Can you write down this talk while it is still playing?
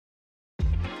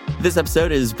This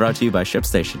episode is brought to you by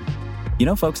ShipStation. You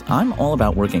know, folks, I'm all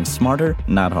about working smarter,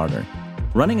 not harder.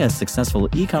 Running a successful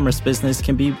e-commerce business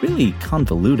can be really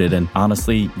convoluted, and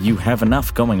honestly, you have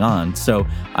enough going on, so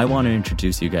I want to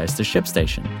introduce you guys to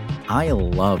ShipStation. I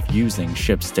love using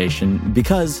ShipStation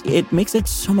because it makes it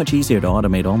so much easier to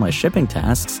automate all my shipping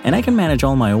tasks, and I can manage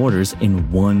all my orders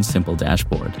in one simple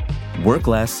dashboard. Work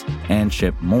less and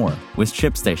ship more with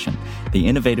ShipStation, the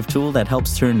innovative tool that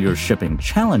helps turn your shipping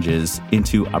challenges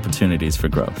into opportunities for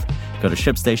growth. Go to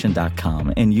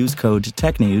ShipStation.com and use code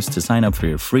TechNews to sign up for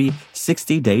your free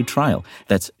 60-day trial.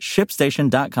 That's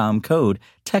ShipStation.com, code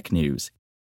TechNews.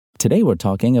 Today we're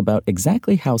talking about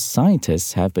exactly how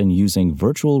scientists have been using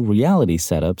virtual reality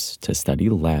setups to study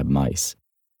lab mice.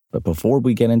 But before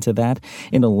we get into that,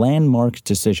 in a landmark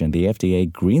decision, the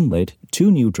FDA greenlit 2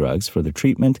 new drugs for the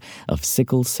treatment of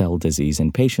sickle cell disease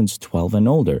in patients 12 and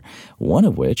older, one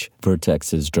of which,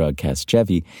 Vertex's drug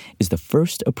Casgevy, is the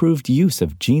first approved use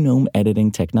of genome editing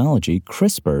technology,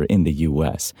 CRISPR, in the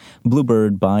U.S.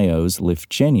 Bluebird Bio's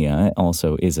Lyfgenia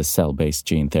also is a cell-based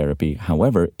gene therapy.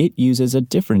 However, it uses a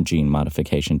different gene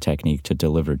modification technique to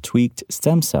deliver tweaked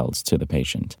stem cells to the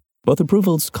patient. Both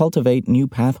approvals cultivate new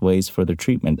pathways for the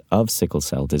treatment of sickle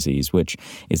cell disease, which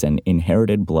is an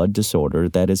inherited blood disorder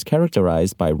that is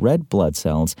characterized by red blood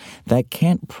cells that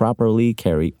can't properly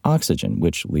carry oxygen,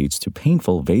 which leads to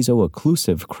painful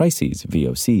vaso-occlusive crises,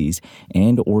 VOCs,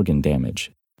 and organ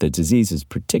damage. The disease is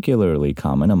particularly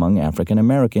common among African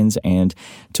Americans and,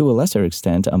 to a lesser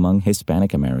extent, among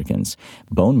Hispanic Americans.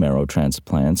 Bone marrow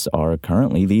transplants are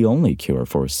currently the only cure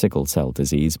for sickle cell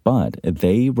disease, but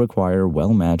they require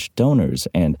well-matched donors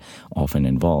and often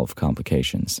involve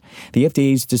complications. The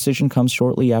FDA's decision comes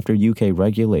shortly after UK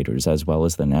regulators, as well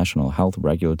as the National Health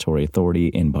Regulatory Authority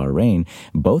in Bahrain,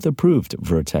 both approved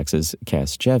Vertex's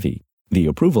Casgevy. The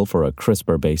approval for a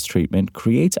CRISPR-based treatment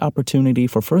creates opportunity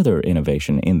for further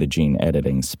innovation in the gene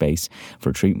editing space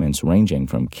for treatments ranging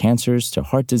from cancers to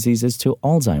heart diseases to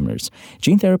Alzheimer's.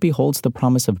 Gene therapy holds the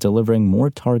promise of delivering more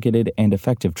targeted and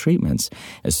effective treatments,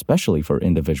 especially for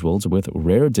individuals with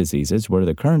rare diseases where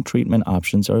the current treatment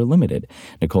options are limited.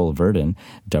 Nicole Verdon,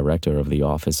 director of the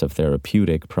Office of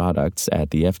Therapeutic Products at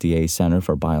the FDA Center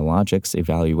for Biologics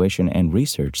Evaluation and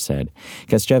Research, said,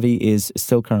 Casgevy is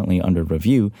still currently under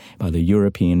review by the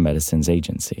European Medicines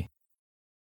Agency.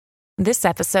 This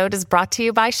episode is brought to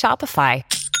you by Shopify.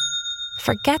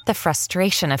 Forget the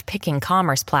frustration of picking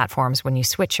commerce platforms when you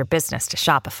switch your business to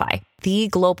Shopify, the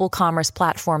global commerce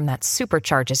platform that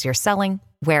supercharges your selling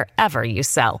wherever you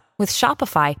sell. With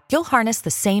Shopify, you'll harness the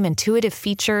same intuitive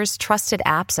features, trusted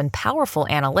apps, and powerful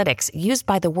analytics used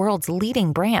by the world's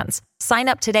leading brands. Sign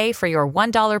up today for your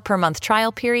 $1 per month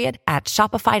trial period at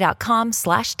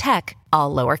shopify.com/tech,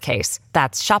 all lowercase.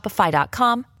 That's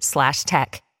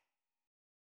shopify.com/tech.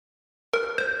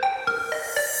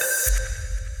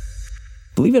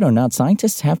 Believe it or not,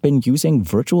 scientists have been using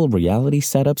virtual reality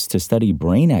setups to study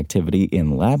brain activity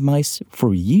in lab mice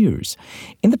for years.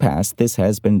 In the past, this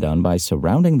has been done by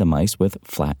surrounding the mice with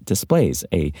flat displays,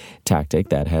 a tactic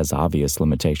that has obvious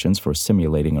limitations for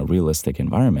simulating a realistic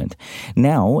environment.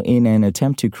 Now, in an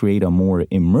attempt to create a more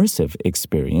immersive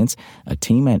experience, a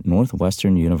team at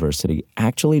Northwestern University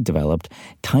actually developed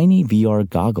tiny VR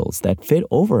goggles that fit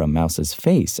over a mouse's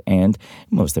face and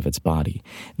most of its body.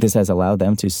 This has allowed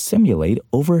them to simulate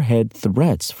overhead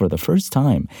threats for the first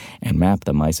time and map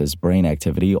the mice's brain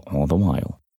activity all the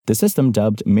while. The system,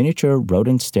 dubbed Miniature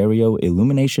Rodent Stereo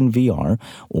Illumination VR,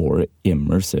 or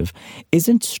immersive,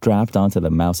 isn't strapped onto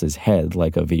the mouse's head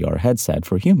like a VR headset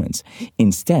for humans.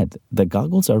 Instead, the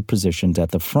goggles are positioned at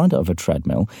the front of a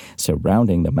treadmill,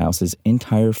 surrounding the mouse's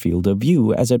entire field of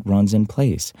view as it runs in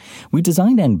place. We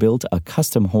designed and built a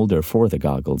custom holder for the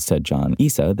goggles, said John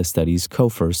Issa, the study's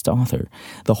co-first author.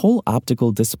 The whole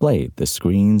optical display, the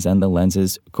screens and the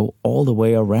lenses, go all the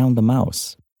way around the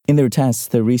mouse. In their tests,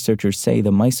 the researchers say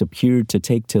the mice appeared to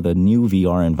take to the new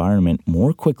VR environment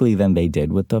more quickly than they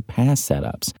did with the past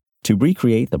setups. To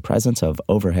recreate the presence of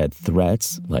overhead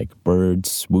threats, like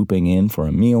birds swooping in for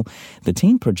a meal, the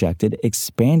team projected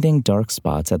expanding dark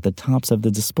spots at the tops of the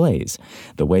displays.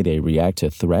 The way they react to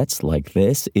threats like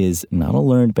this is not a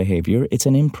learned behavior, it's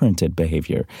an imprinted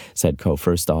behavior, said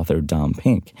co-first author Dom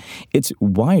Pink. It's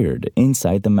wired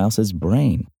inside the mouse's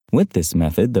brain. With this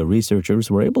method, the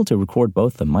researchers were able to record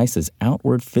both the mice's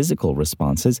outward physical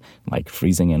responses, like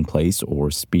freezing in place or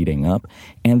speeding up,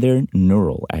 and their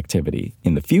neural activity.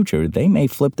 In the future, they may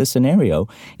flip the scenario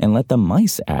and let the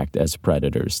mice act as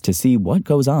predators to see what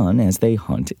goes on as they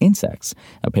hunt insects.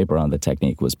 A paper on the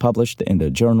technique was published in the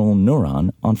journal Neuron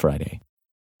on Friday.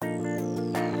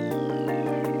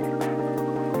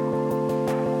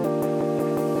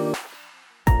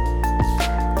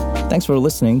 Thanks for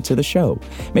listening to the show.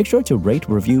 Make sure to rate,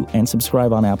 review, and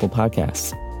subscribe on Apple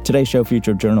Podcasts. Today's show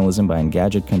featured journalism by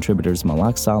Engadget contributors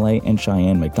Malak Saleh and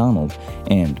Cheyenne McDonald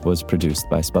and was produced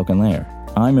by Spoken Layer.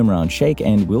 I'm Imran Sheikh,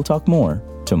 and we'll talk more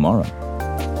tomorrow.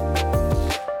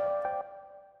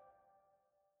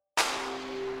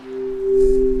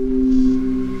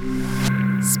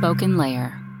 Spoken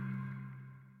Layer.